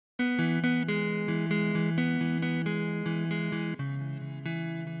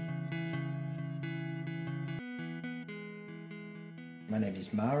name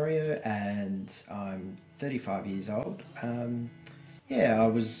is Mario and I'm 35 years old. Yeah, I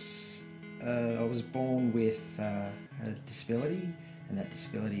was born with a disability, and that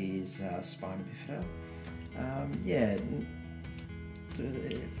disability is spina bifida. Yeah,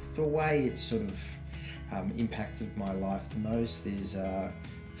 the way it's sort of impacted my life the most is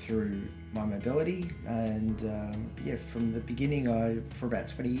through my mobility, and yeah, from the beginning, for about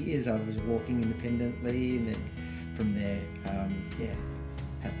 20 years I was walking independently, and then from there, yeah,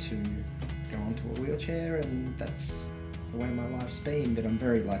 had to go onto a wheelchair, and that's the way my life's been. But I'm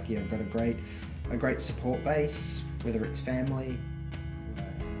very lucky. I've got a great support base, whether it's family,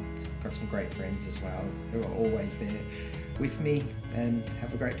 and got some great friends as well who are always there with me and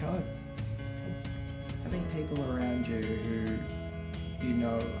have a great time. Having people around you who you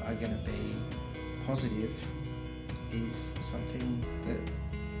know are going to be positive is something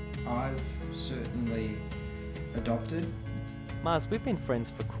that I've certainly adopted. Marz, we've been friends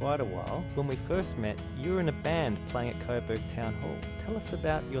for quite a while. When we first met, you were in a band playing at Coburg Town Hall. Tell us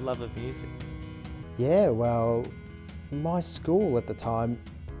about your love of music. Yeah, well, my school at the time,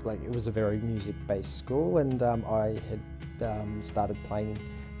 it was a very music-based school, and I had started playing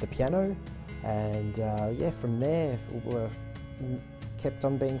the piano, and yeah, from there we kept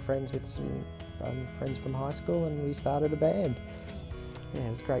on being friends with some friends from high school, and we started a band. Yeah, it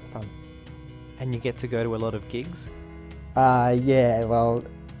was great fun. And you get to go to a lot of gigs? Yeah, well,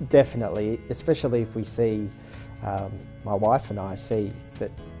 definitely, especially if we see, my wife and I see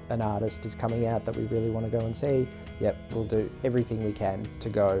that an artist is coming out that we really want to go and see. Yep, we'll do everything we can to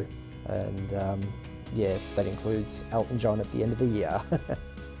go, and yeah, that includes Elton John at the end of the year.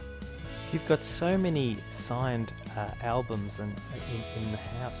 You've got so many signed albums in the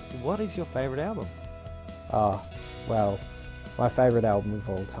house. What is your favourite album? Oh, well, my favourite album of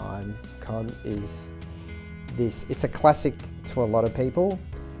all time, is this. It's a classic to a lot of people.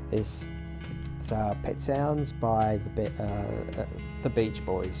 It's Pet Sounds by the Beach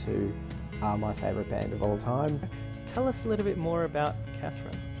Boys, who are my favourite band of all time. Tell us a little bit more about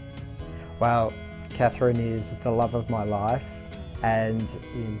Catherine. Well, Catherine is the love of my life, and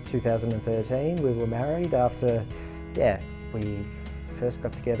in 2013 we were married after, yeah, we first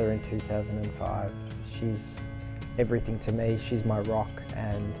got together in 2005. She's everything to me. She's my rock,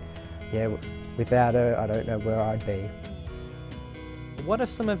 and yeah, without her I don't know where I'd be. What are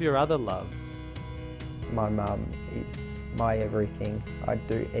some of your other loves? My mum is my everything. I'd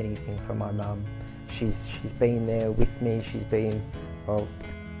do anything for my mum. She's been there with me. She's been, well,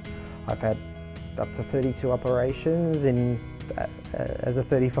 I've had up to 32 operations as a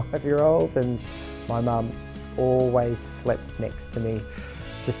 35-year-old, and my mum always slept next to me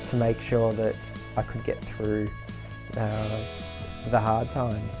just to make sure that I could get through the hard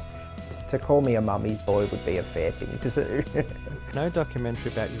times. Just to call me a mummy's boy would be a fair thing to do. No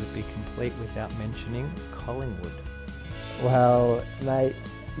documentary about you would be complete without mentioning Collingwood. Well, mate,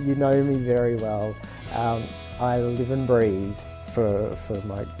 you know me very well. I live and breathe for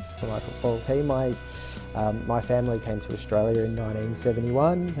my football team. My family came to Australia in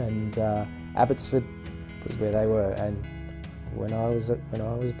 1971, and Abbotsford was where they were. And when I was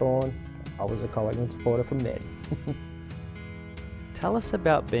born, I was a Collingwood supporter from then. Tell us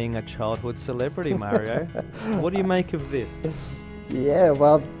about being a childhood celebrity, Mario. What do you make of this? Yeah,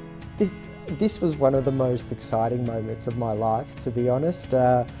 well, this was one of the most exciting moments of my life, to be honest.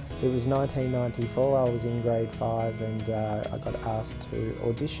 It was 1994, I was in grade 5, and I got asked to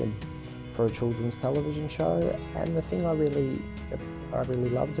audition for a children's television show, and the thing I really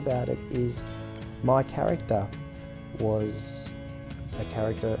loved about it is my character was a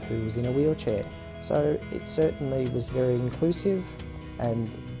character who was in a wheelchair. So it certainly was very inclusive, and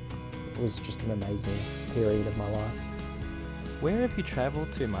it was just an amazing period of my life. Where have you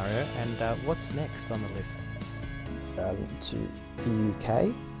travelled to, Mario, and what's next on the list? To the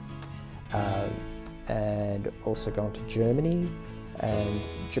UK, and also gone to Germany and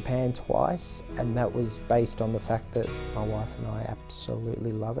Japan twice, and that was based on the fact that my wife and I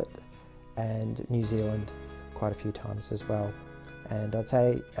absolutely love it, and New Zealand quite a few times as well. And I'd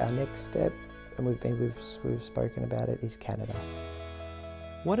say our next step, and we've spoken about it, is Canada.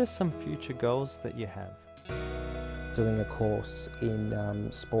 What are some future goals that you have? Doing a course in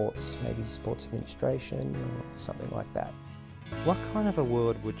sports, maybe sports administration or something like that. What kind of a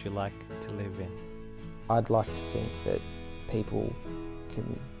world would you like to live in? I'd like to think that people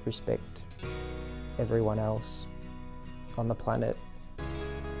can respect everyone else on the planet,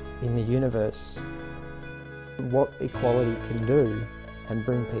 in the universe. What equality can do and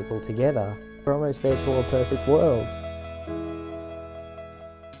bring people together. We're almost there to a perfect world.